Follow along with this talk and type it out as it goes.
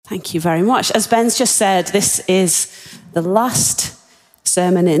Thank you very much. As Ben's just said, this is the last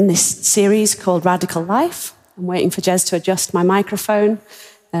sermon in this series called Radical Life. I'm waiting for Jez to adjust my microphone.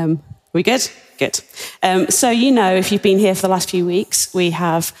 We good? Good. So you know, if you've been here for the last few weeks, we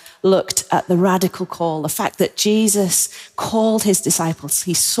have looked at the radical call, the fact that Jesus called his disciples.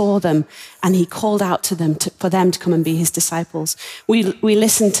 He saw them and he called out to them for them to come and be his disciples. We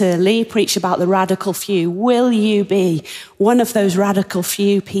listened to Lee preach about the radical few. Will you be one of those radical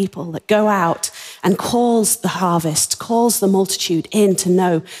few people that go out and calls the harvest, calls the multitude in to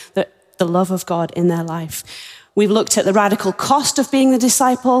know that the love of God in their life? We've looked at the radical cost of being the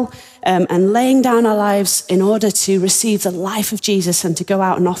disciple and laying down our lives in order to receive the life of Jesus and to go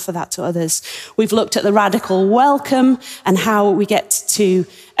out and offer that to others. We've looked at the radical welcome and how we get to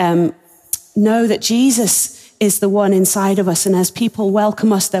know that Jesus is the one inside of us. And as people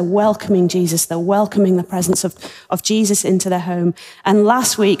welcome us, they're welcoming Jesus. They're welcoming the presence of Jesus into their home. And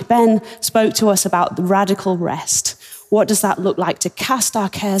last week, Ben spoke to us about the radical rest. What does that look like? To cast our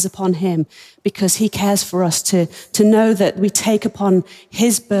cares upon him because he cares for us, to know that we take upon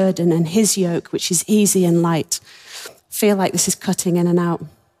his burden and his yoke, which is easy and light. Feel like this is cutting in and out.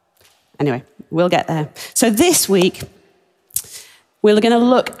 Anyway, we'll get there. So this week, we're going to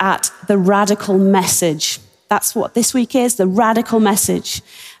look at the radical message. That's what this week is, the radical message.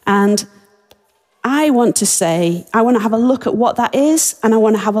 And I want to have a look at what that is, and I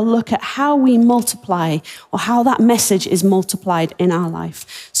want to have a look at how we multiply or how that message is multiplied in our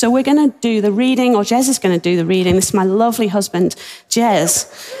life. So we're going to do the reading, or Jez is going to do the reading. This is my lovely husband, Jez.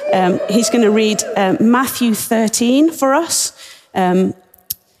 He's going to read Matthew 13 for us.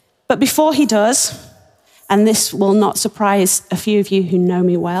 But before he does, and this will not surprise a few of you who know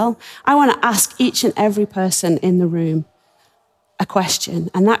me well, I want to ask each and every person in the room a question.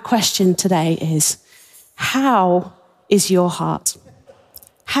 And that question today is, how is your heart?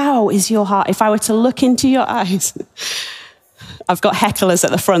 How is your heart? If I were to look into your eyes, I've got hecklers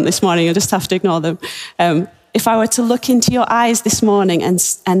at the front this morning, you'll just have to ignore them. If I were to look into your eyes this morning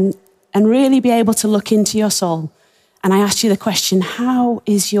and really be able to look into your soul, and I asked you the question, how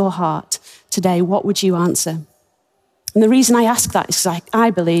is your heart today? What would you answer? And the reason I ask that is because I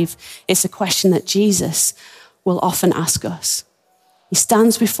believe it's a question that Jesus will often ask us. He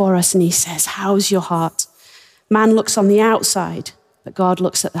stands before us and he says, how's your heart? Man looks on the outside, but God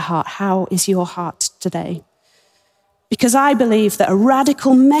looks at the heart. How is your heart today? Because I believe that a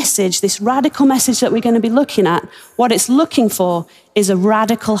radical message, this radical message that we're going to be looking at, what it's looking for is a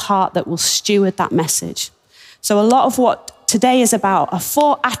radical heart that will steward that message. So a lot of what today is about are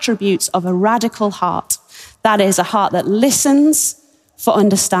 4 attributes of a radical heart. That is a heart that listens for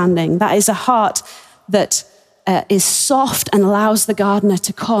understanding. That is a heart that is soft and allows the gardener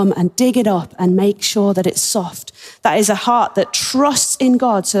to come and dig it up and make sure that it's soft. That is a heart that trusts in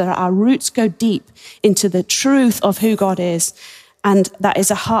God so that our roots go deep into the truth of who God is. And that is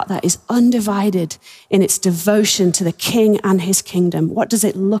a heart that is undivided in its devotion to the King and his kingdom. What does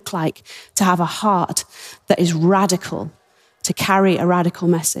it look like to have a heart that is radical, to carry a radical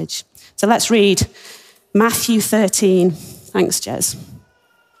message? So let's read Matthew 13. Thanks, Jez.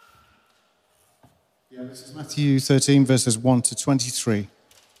 This is Matthew 13, verses 1 to 23.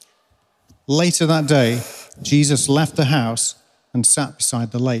 Later that day, Jesus left the house and sat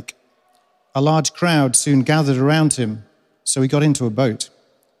beside the lake. A large crowd soon gathered around him, so he got into a boat.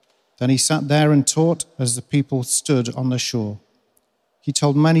 Then he sat there and taught as the people stood on the shore. He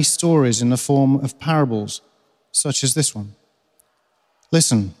told many stories in the form of parables, such as this one.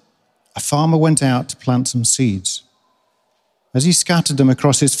 Listen, a farmer went out to plant some seeds. As he scattered them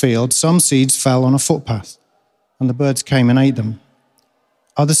across his field, some seeds fell on a footpath, and the birds came and ate them.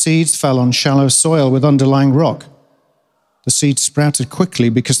 Other seeds fell on shallow soil with underlying rock. The seeds sprouted quickly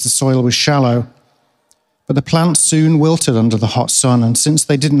because the soil was shallow, but the plants soon wilted under the hot sun, and since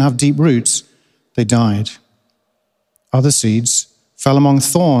they didn't have deep roots, they died. Other seeds fell among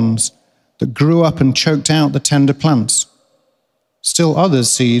thorns that grew up and choked out the tender plants. Still other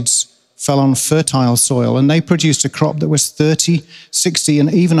seeds fell on fertile soil, and they produced a crop that was 30, 60,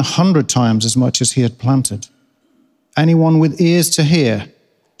 and even 100 times as much as he had planted. Anyone with ears to hear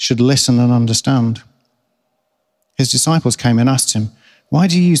should listen and understand. His disciples came and asked him, "Why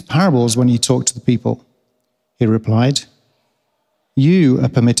do you use parables when you talk to the people?" He replied, "You are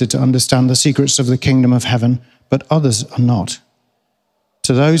permitted to understand the secrets of the kingdom of heaven, but others are not.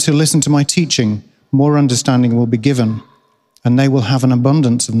 To those who listen to my teaching, more understanding will be given, and they will have an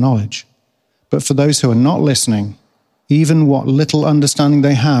abundance of knowledge. But for those who are not listening, even what little understanding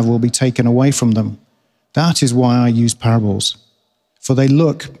they have will be taken away from them. That is why I use parables. For they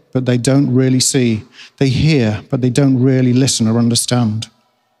look, but they don't really see. They hear, but they don't really listen or understand.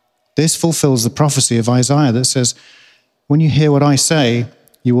 This fulfills the prophecy of Isaiah that says, when you hear what I say,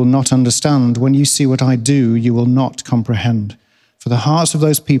 you will not understand. When you see what I do, you will not comprehend. For the hearts of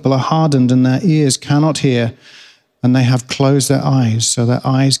those people are hardened, and their ears cannot hear, and they have closed their eyes, so their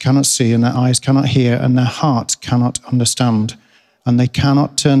eyes cannot see, and their eyes cannot hear, and their hearts cannot understand, and they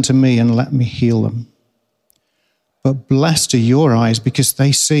cannot turn to me and let me heal them. But blessed are your eyes because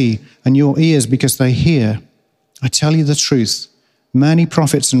they see, and your ears because they hear. I tell you the truth, many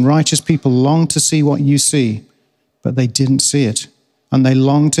prophets and righteous people long to see what you see, but they didn't see it. And they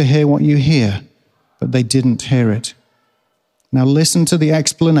long to hear what you hear, but they didn't hear it. Now listen to the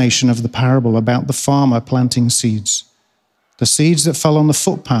explanation of the parable about the farmer planting seeds. The seeds that fell on the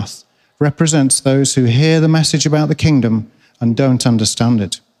footpath represents those who hear the message about the kingdom and don't understand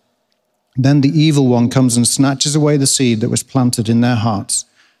it. Then the evil one comes and snatches away the seed that was planted in their hearts.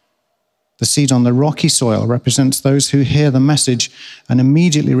 The seed on the rocky soil represents those who hear the message and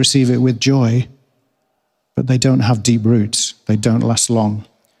immediately receive it with joy, but they don't have deep roots. They don't last long.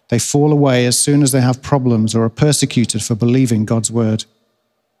 They fall away as soon as they have problems or are persecuted for believing God's word.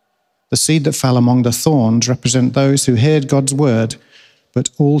 The seed that fell among the thorns represent those who heard God's word, but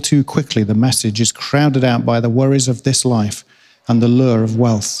all too quickly the message is crowded out by the worries of this life and the lure of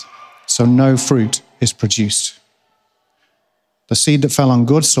wealth, so no fruit is produced. The seed that fell on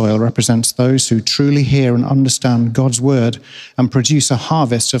good soil represents those who truly hear and understand God's word and produce a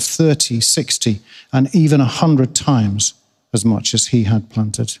harvest of 30, 60, and even 100 times as much as he had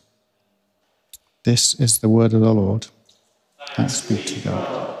planted. This is the word of the Lord. Thanks be to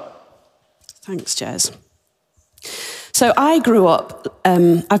God. Thanks, Jez. So I grew up,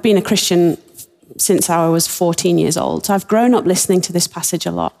 I've been a Christian since I was 14 years old. So I've grown up listening to this passage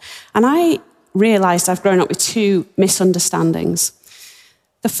a lot. And I realized I've grown up with two misunderstandings.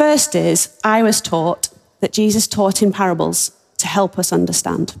 The first is I was taught that Jesus taught in parables to help us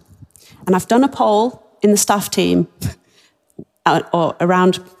understand. And I've done a poll in the staff team or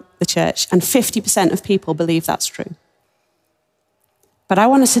around the church, and 50% of people believe that's true. But I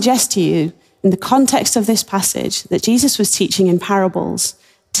want to suggest to you, in the context of this passage, that Jesus was teaching in parables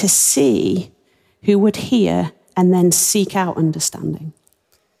to see who would hear and then seek out understanding.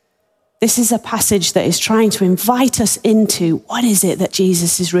 This is a passage that is trying to invite us into what is it that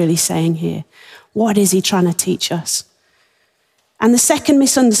Jesus is really saying here? What is he trying to teach us? And the second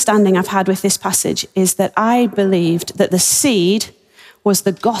misunderstanding I've had with this passage is that I believed that the seed was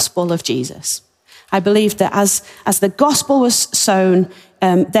the gospel of Jesus. I believed that as the gospel was sown,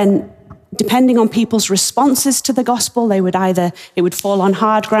 then depending on people's responses to the gospel, it would fall on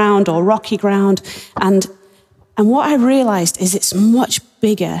hard ground or rocky ground. And what I realized is it's much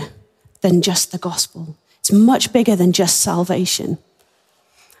bigger than just the gospel. It's much bigger than just salvation.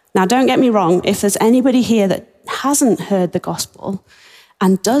 Now, don't get me wrong. If there's anybody here that hasn't heard the gospel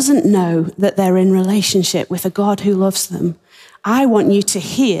and doesn't know that they're in relationship with a God who loves them, I want you to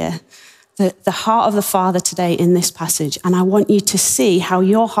hear the heart of the Father today in this passage. And I want you to see how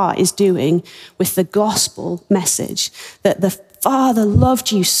your heart is doing with the gospel message, that the Father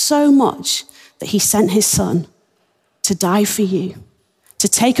loved you so much that he sent his Son to die for you, to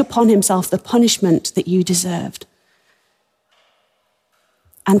take upon himself the punishment that you deserved,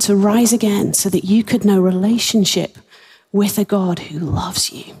 and to rise again so that you could know relationship with a God who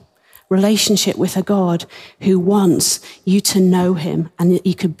loves you, relationship with a God who wants you to know him and that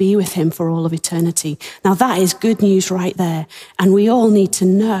you could be with him for all of eternity. Now that is good news right there. And we all need to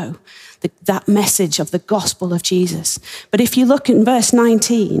know that message of the gospel of Jesus. But if you look in verse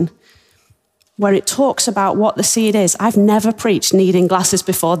 19, where it talks about what the seed is, I've never preached needing glasses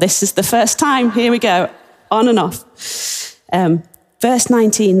before. This is the first time. Here we go, on and off. Verse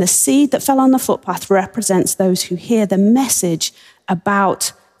 19, the seed that fell on the footpath represents those who hear the message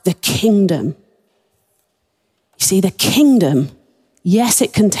about the kingdom. You see, the kingdom, yes,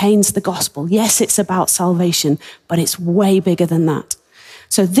 it contains the gospel. Yes, it's about salvation, but it's way bigger than that.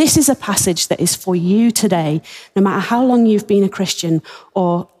 So this is a passage that is for you today, no matter how long you've been a Christian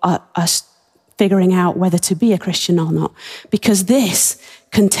or are figuring out whether to be a Christian or not, because this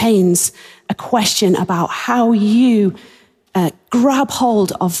contains a question about how you grab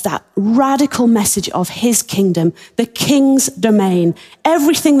hold of that radical message of his kingdom, the king's domain,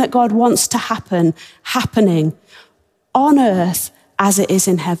 everything that God wants to happen, happening on earth as it is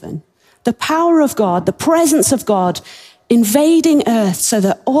in heaven. The power of God, the presence of God invading earth so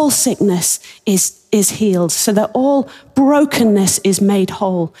that all sickness is healed, so that all brokenness is made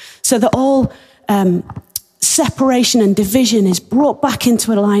whole, so that all separation and division is brought back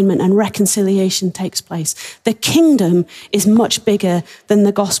into alignment and reconciliation takes place. The kingdom is much bigger than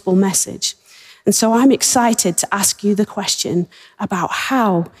the gospel message. And so I'm excited to ask you the question about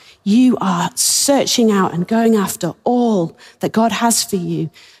how you are searching out and going after all that God has for you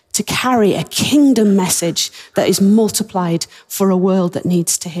to carry a kingdom message that is multiplied for a world that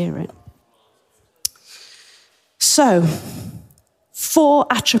needs to hear it. So, 4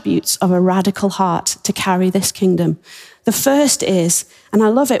 attributes of a radical heart to carry this kingdom. The first is, and I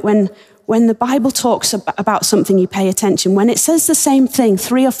love it when the Bible talks about something, you pay attention. When it says the same thing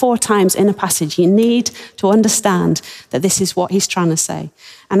 3 or 4 times in a passage, you need to understand that this is what he's trying to say.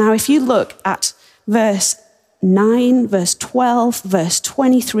 And now if you look at verse 9, verse 12, verse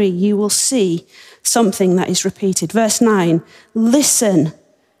 23, you will see something that is repeated. Verse 9, listen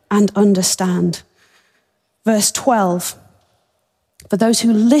and understand. Verse 12, for those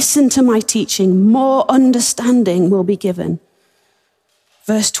who listen to my teaching, more understanding will be given.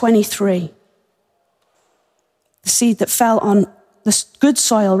 Verse 23, the seed that fell on the good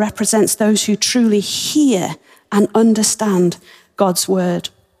soil represents those who truly hear and understand God's word.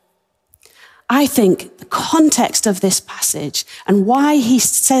 I think the context of this passage and why he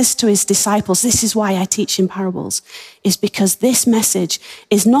says to his disciples, this is why I teach in parables, is because this message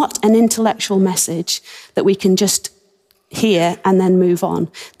is not an intellectual message that we can just hear and then move on.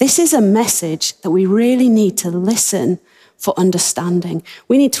 This is a message that we really need to listen for understanding.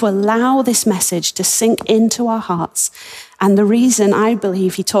 We need to allow this message to sink into our hearts. And the reason I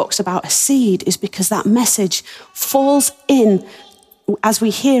believe he talks about a seed is because that message falls in as we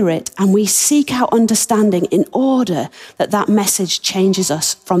hear it and we seek out understanding in order that that message changes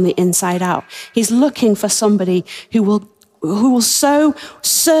us from the inside out. He's looking for somebody who will so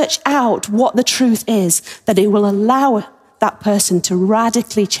search out what the truth is that it will allow that person to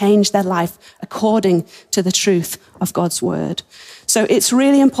radically change their life according to the truth of God's word. So it's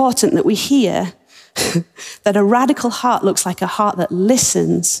really important that we hear that a radical heart looks like a heart that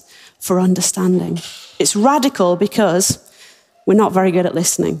listens for understanding. It's radical because we're not very good at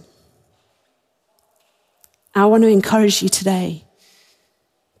listening. I want to encourage you today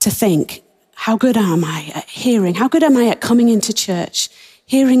to think, how good am I at hearing? How good am I at coming into church,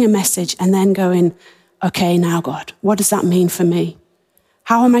 hearing a message, and then going, okay, now God, what does that mean for me?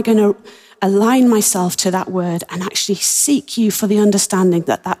 How am I going to align myself to that word and actually seek you for the understanding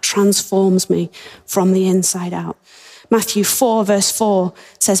that that transforms me from the inside out? Matthew 4, verse 4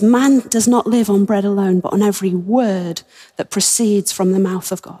 says, man does not live on bread alone, but on every word that proceeds from the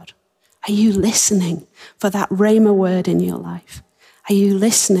mouth of God. Are you listening for that rhema word in your life? Are you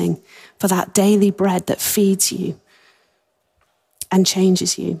listening for that daily bread that feeds you and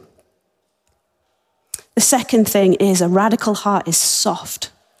changes you? The second thing is a radical heart is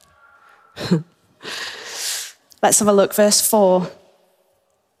soft. Let's have a look. Verse 4.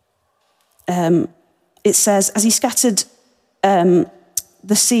 It says, as he scattered the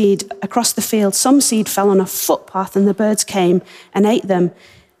seed across the field, some seed fell on a footpath and the birds came and ate them.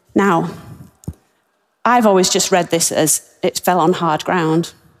 Now, I've always just read this as it fell on hard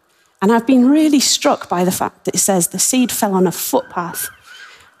ground. And I've been really struck by the fact that it says the seed fell on a footpath.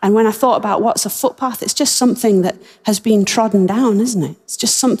 And when I thought about what's a footpath, it's just something that has been trodden down, isn't it? It's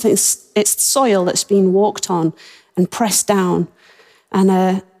just something, it's soil that's been walked on and pressed down.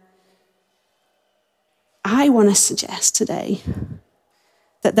 And I want to suggest today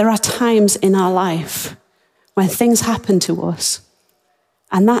that there are times in our life when things happen to us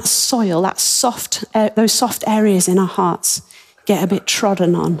and that soil, those soft areas in our hearts get a bit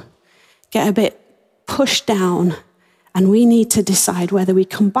trodden on, get a bit pushed down. And we need to decide whether we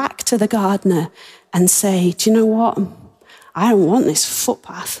come back to the gardener and say, do you know what? I don't want this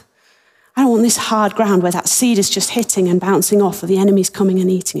footpath. I don't want this hard ground where that seed is just hitting and bouncing off or the enemy's coming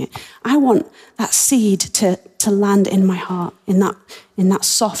and eating it. I want that seed to land in my heart, in that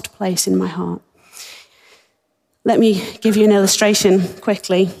soft place in my heart. Let me give you an illustration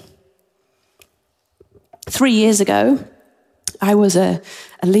quickly. 3 years ago, I was a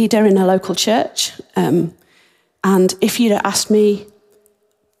leader in a local church. And if you'd asked me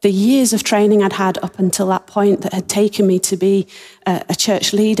the years of training I'd had up until that point that had taken me to be a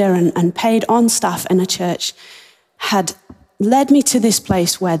church leader and paid on staff in a church had led me to this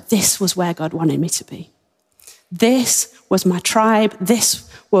place where this was where God wanted me to be. This was my tribe. This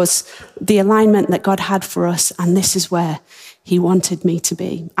was the alignment that God had for us. And this is where he wanted me to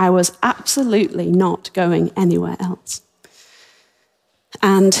be. I was absolutely not going anywhere else.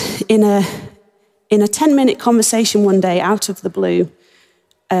 And in a 10-minute conversation one day out of the blue,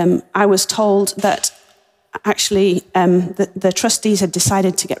 I was told that actually the trustees had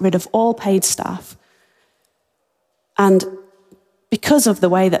decided to get rid of all paid staff. And because of the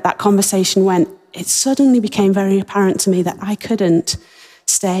way that conversation went, it suddenly became very apparent to me that I couldn't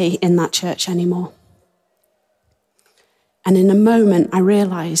stay in that church anymore. And in a moment, I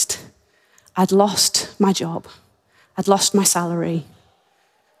realized I'd lost my job. I'd lost my salary.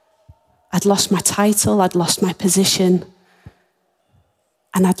 I'd lost my title. I'd lost my position.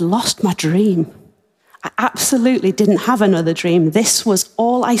 And I'd lost my dream. I absolutely didn't have another dream. This was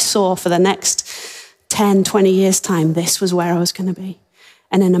all I saw for the next 10, 20 years' time. This was where I was going to be.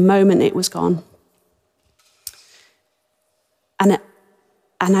 And in a moment, it was gone.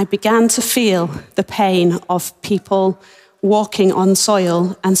 And I began to feel the pain of people walking on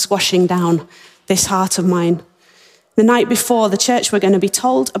soil and squashing down this heart of mine. The night before the church were going to be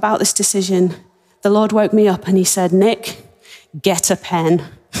told about this decision, the Lord woke me up and he said, Nick, get a pen.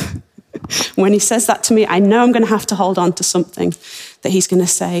 When he says that to me, I know I'm going to have to hold on to something that he's going to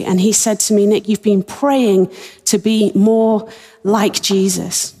say. And he said to me, Nick, you've been praying to be more like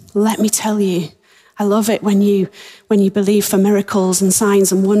Jesus. Let me tell you, I love it when you believe for miracles and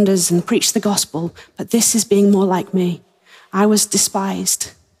signs and wonders and preach the gospel, but this is being more like me. I was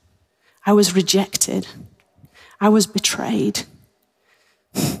despised. I was rejected. I was betrayed.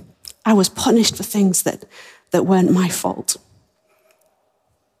 I was punished for things that weren't my fault.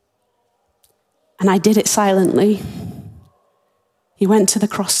 And I did it silently. He went to the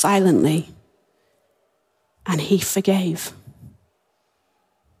cross silently, and he forgave.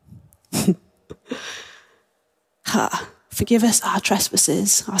 Forgive us our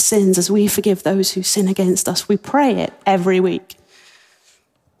trespasses, our sins, as we forgive those who sin against us. We pray it every week.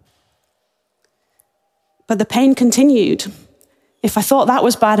 But the pain continued. If I thought that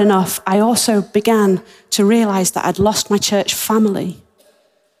was bad enough, I also began to realize that I'd lost my church family.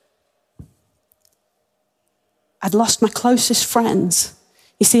 I'd lost my closest friends.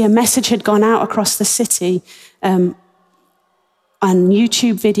 You see, a message had gone out across the city, and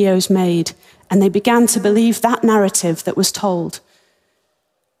YouTube videos made, and they began to believe that narrative that was told.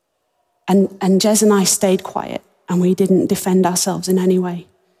 And Jez and I stayed quiet, and we didn't defend ourselves in any way.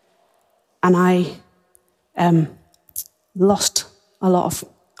 And I lost a lot of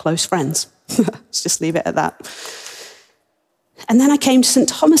close friends. Let's just leave it at that. And then I came to St.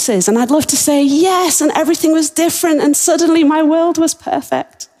 Thomas's, and I'd love to say yes, and everything was different, and suddenly my world was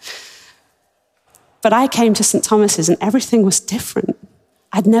perfect. But I came to St. Thomas's, and everything was different.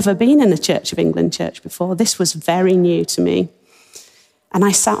 I'd never been in a Church of England church before. This was very new to me. And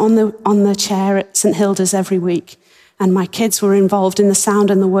I sat on the chair at St. Hilda's every week, and my kids were involved in the sound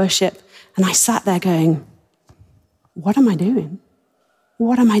and the worship, and I sat there going, what am I doing?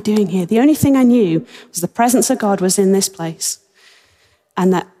 What am I doing here? The only thing I knew was the presence of God was in this place.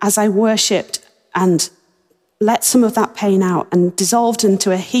 And that as I worshipped and let some of that pain out and dissolved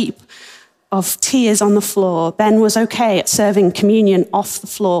into a heap of tears on the floor, Ben was okay at serving communion off the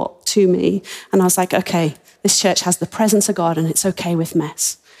floor to me. And I was like, okay, this church has the presence of God and it's okay with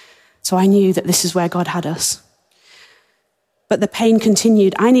mess. So I knew that this is where God had us. But the pain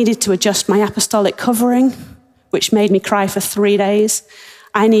continued. I needed to adjust my apostolic covering, which made me cry for 3 days.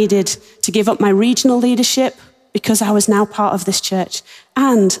 I needed to give up my regional leadership because I was now part of this church.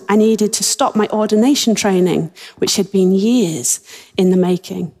 And I needed to stop my ordination training, which had been years in the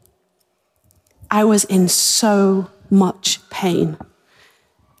making. I was in so much pain.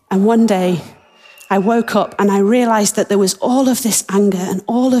 And one day I woke up and I realized that there was all of this anger and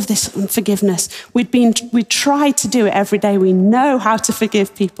all of this unforgiveness. We'd tried to do it every day. We know how to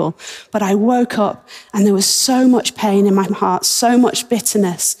forgive people. But I woke up and there was so much pain in my heart, so much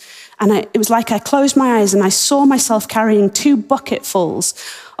bitterness. And it was like I closed my eyes and I saw myself carrying 2 bucketfuls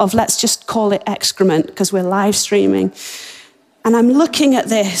of, let's just call it excrement, because we're live streaming. And I'm looking at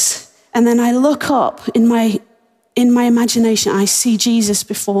this, and then I look up in my imagination, I see Jesus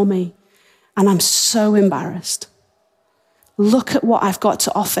before me, and I'm so embarrassed. Look at what I've got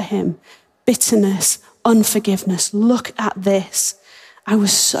to offer him. Bitterness, unforgiveness. Look at this. I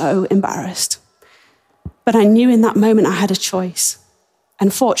was so embarrassed. But I knew in that moment I had a choice.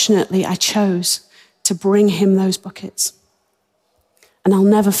 And fortunately, I chose to bring him those buckets. And I'll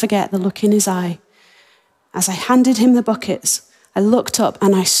never forget the look in his eye. As I handed him the buckets, I looked up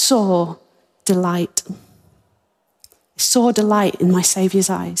and I saw delight. I saw delight in my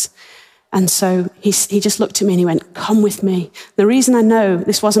Saviour's eyes. And so he just looked at me and he went, come with me. The reason I know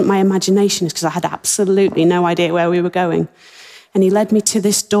this wasn't my imagination is because I had absolutely no idea where we were going. And he led me to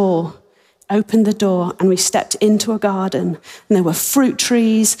this door, opened the door, and we stepped into a garden. And there were fruit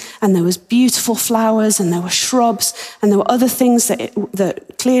trees, and there was beautiful flowers, and there were shrubs, and there were other things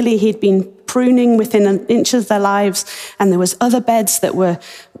that clearly he'd been pruning within an inch of their lives. And there was other beds that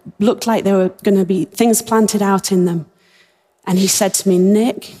looked like there were going to be things planted out in them. And he said to me,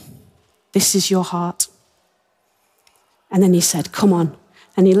 Nick, this is your heart. And then he said, come on.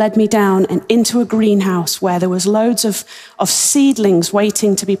 And he led me down and into a greenhouse where there was loads of seedlings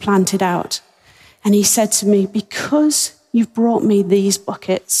waiting to be planted out. And he said to me, because you've brought me these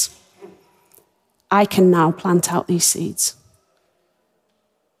buckets, I can now plant out these seeds.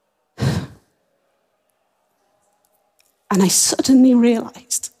 And I suddenly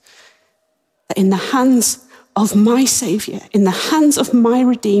realized that in the hands of my Savior, in the hands of my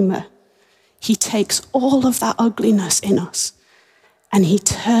Redeemer, he takes all of that ugliness in us and he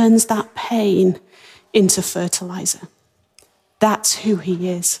turns that pain into fertilizer. That's who he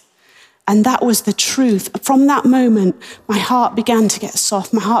is. And that was the truth. From that moment, my heart began to get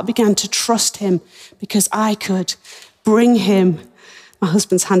soft. My heart began to trust him because I could bring him. My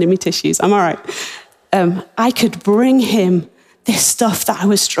husband's handing me tissues. I'm all right. I could bring him this stuff that I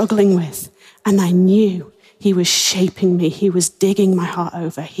was struggling with. And I knew he was shaping me. He was digging my heart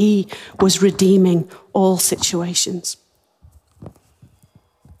over. He was redeeming all situations.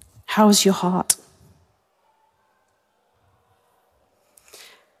 How's your heart?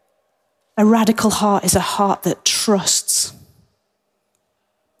 A radical heart is a heart that trusts.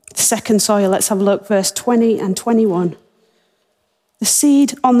 The second soil, let's have a look, verse 20 and 21. The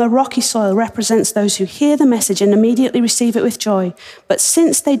seed on the rocky soil represents those who hear the message and immediately receive it with joy. But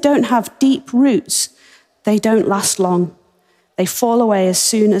since they don't have deep roots, they don't last long. They fall away as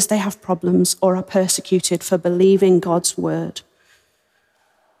soon as they have problems or are persecuted for believing God's word.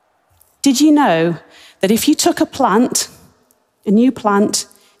 Did you know that if you took a new plant,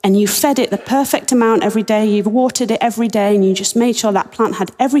 and you fed it the perfect amount every day, you've watered it every day, and you just made sure that plant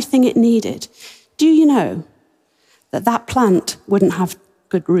had everything it needed, do you know that that plant wouldn't have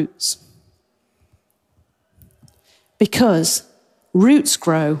good roots? Because roots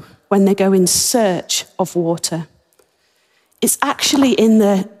grow when they go in search of water. It's actually in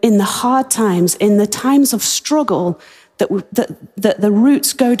the hard times, in the times of struggle, that the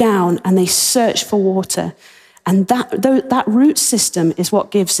roots go down and they search for water. And that root system is what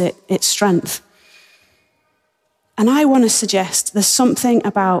gives it its strength. And I want to suggest there's something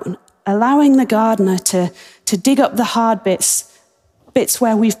about allowing the gardener to dig up the hard bits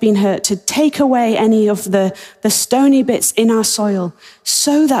where we've been hurt, to take away any of the stony bits in our soil,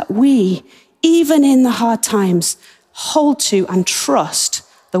 so that we, even in the hard times, hold to and trust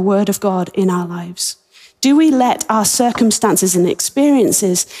the word of God in our lives. Do we let our circumstances and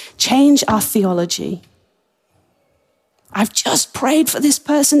experiences change our theology? I've just prayed for this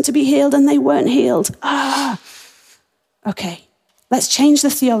person to be healed and they weren't healed. Okay, let's change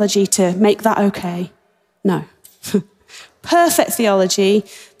the theology to make that okay. No. Perfect theology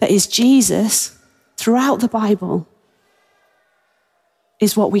that is Jesus throughout the Bible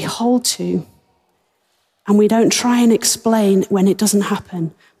is what we hold to. And we don't try and explain when it doesn't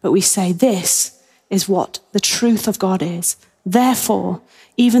happen, but we say this is what the truth of God is. Therefore,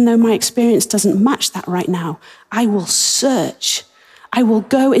 even though my experience doesn't match that right now, I will search. I will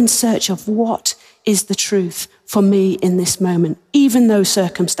go in search of what is the truth for me in this moment, even though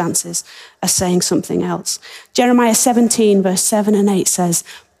circumstances are saying something else. Jeremiah 17, verse 7 and 8 says,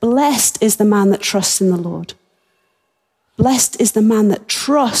 "Blessed is the man that trusts in the Lord. Blessed is the man that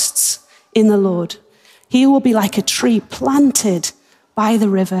trusts in the Lord. He will be like a tree planted by the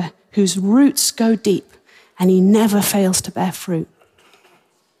river, whose roots go deep, and he never fails to bear fruit."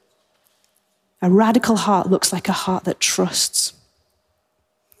 A radical heart looks like a heart that trusts.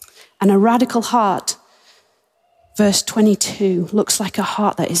 And a radical heart, verse 22, looks like a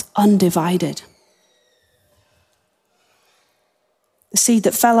heart that is undivided. The seed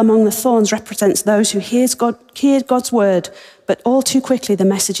that fell among the thorns represents those who hear God's word, but all too quickly the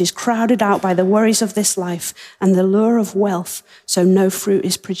message is crowded out by the worries of this life and the lure of wealth, so no fruit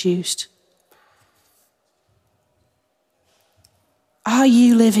is produced. Are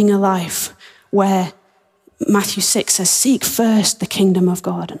you living a life where Matthew 6 says, "Seek first the kingdom of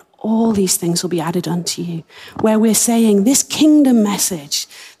God, and all these things will be added unto you"? Where we're saying this kingdom message,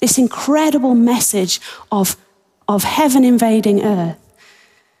 this incredible message of heaven invading earth,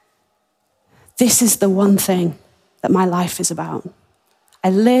 this is the one thing that my life is about. I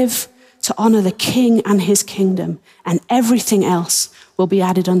live to honor the King and his kingdom, and everything else will be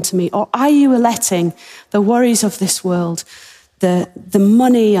added unto me. Or are you letting the worries of this world, the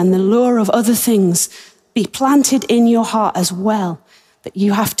money and the lure of other things be planted in your heart as well, that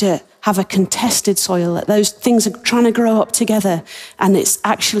you have to have a contested soil, that those things are trying to grow up together and it's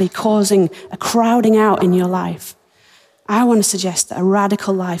actually causing a crowding out in your life? I want to suggest that a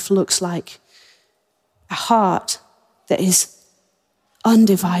radical life looks like a heart that is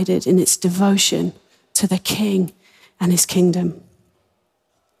undivided in its devotion to the King and his kingdom.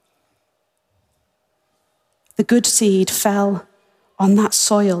 The good seed fell on that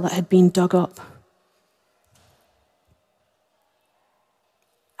soil that had been dug up.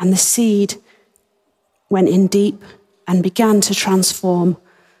 And the seed went in deep and began to transform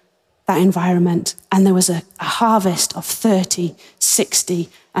that environment. And there was a harvest of 30, 60,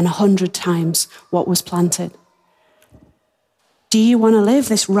 and 100 times what was planted. Do you want to live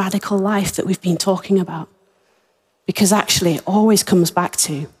this radical life that we've been talking about? Because actually it always comes back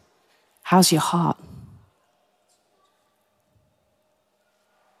to, how's your heart?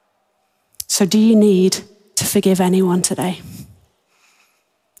 So do you need to forgive anyone today?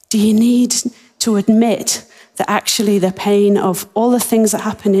 Do you need to admit that actually the pain of all the things that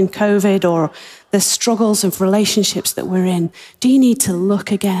happened in COVID or the struggles of relationships that we're in, do you need to look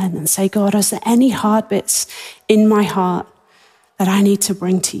again and say, God, is there any hard bits in my heart that I need to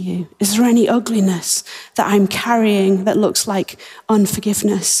bring to you? Is there any ugliness that I'm carrying that looks like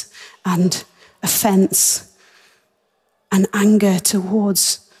unforgiveness and offense and anger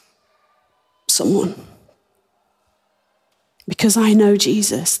towards someone? Because I know,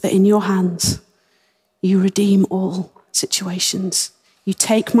 Jesus, that in your hands, you redeem all situations. You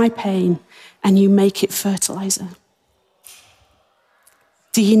take my pain and you make it fertilizer.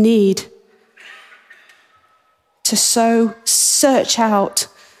 Do you need to so search out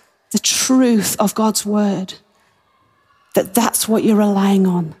the truth of God's word that that's what you're relying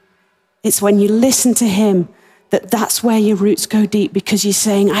on? It's when you listen to him that's where your roots go deep, because you're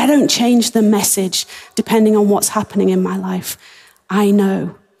saying, I don't change the message depending on what's happening in my life. I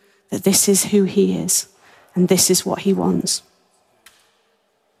know that this is who he is and this is what he wants.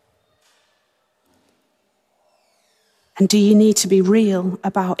 And do you need to be real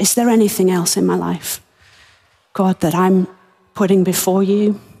about, is there anything else in my life, God, that I'm putting before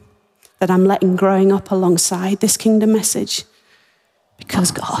you, that I'm letting growing up alongside this kingdom message?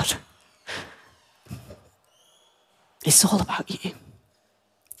 Because God, it's all about you.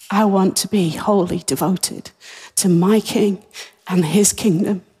 I want to be wholly devoted to my King and his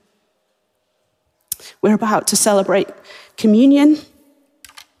kingdom. We're about to celebrate communion.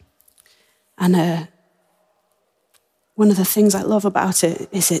 And one of the things I love about it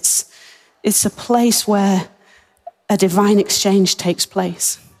is it's a place where a divine exchange takes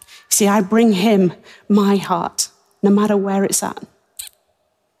place. See, I bring him my heart, no matter where it's at.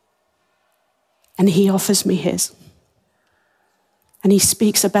 And he offers me his. And he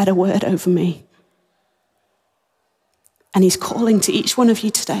speaks a better word over me. And he's calling to each one of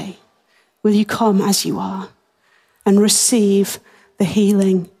you today. Will you come as you are and receive the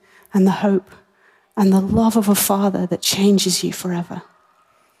healing and the hope and the love of a Father that changes you forever?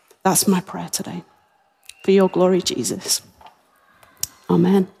 That's my prayer today. For your glory, Jesus.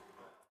 Amen.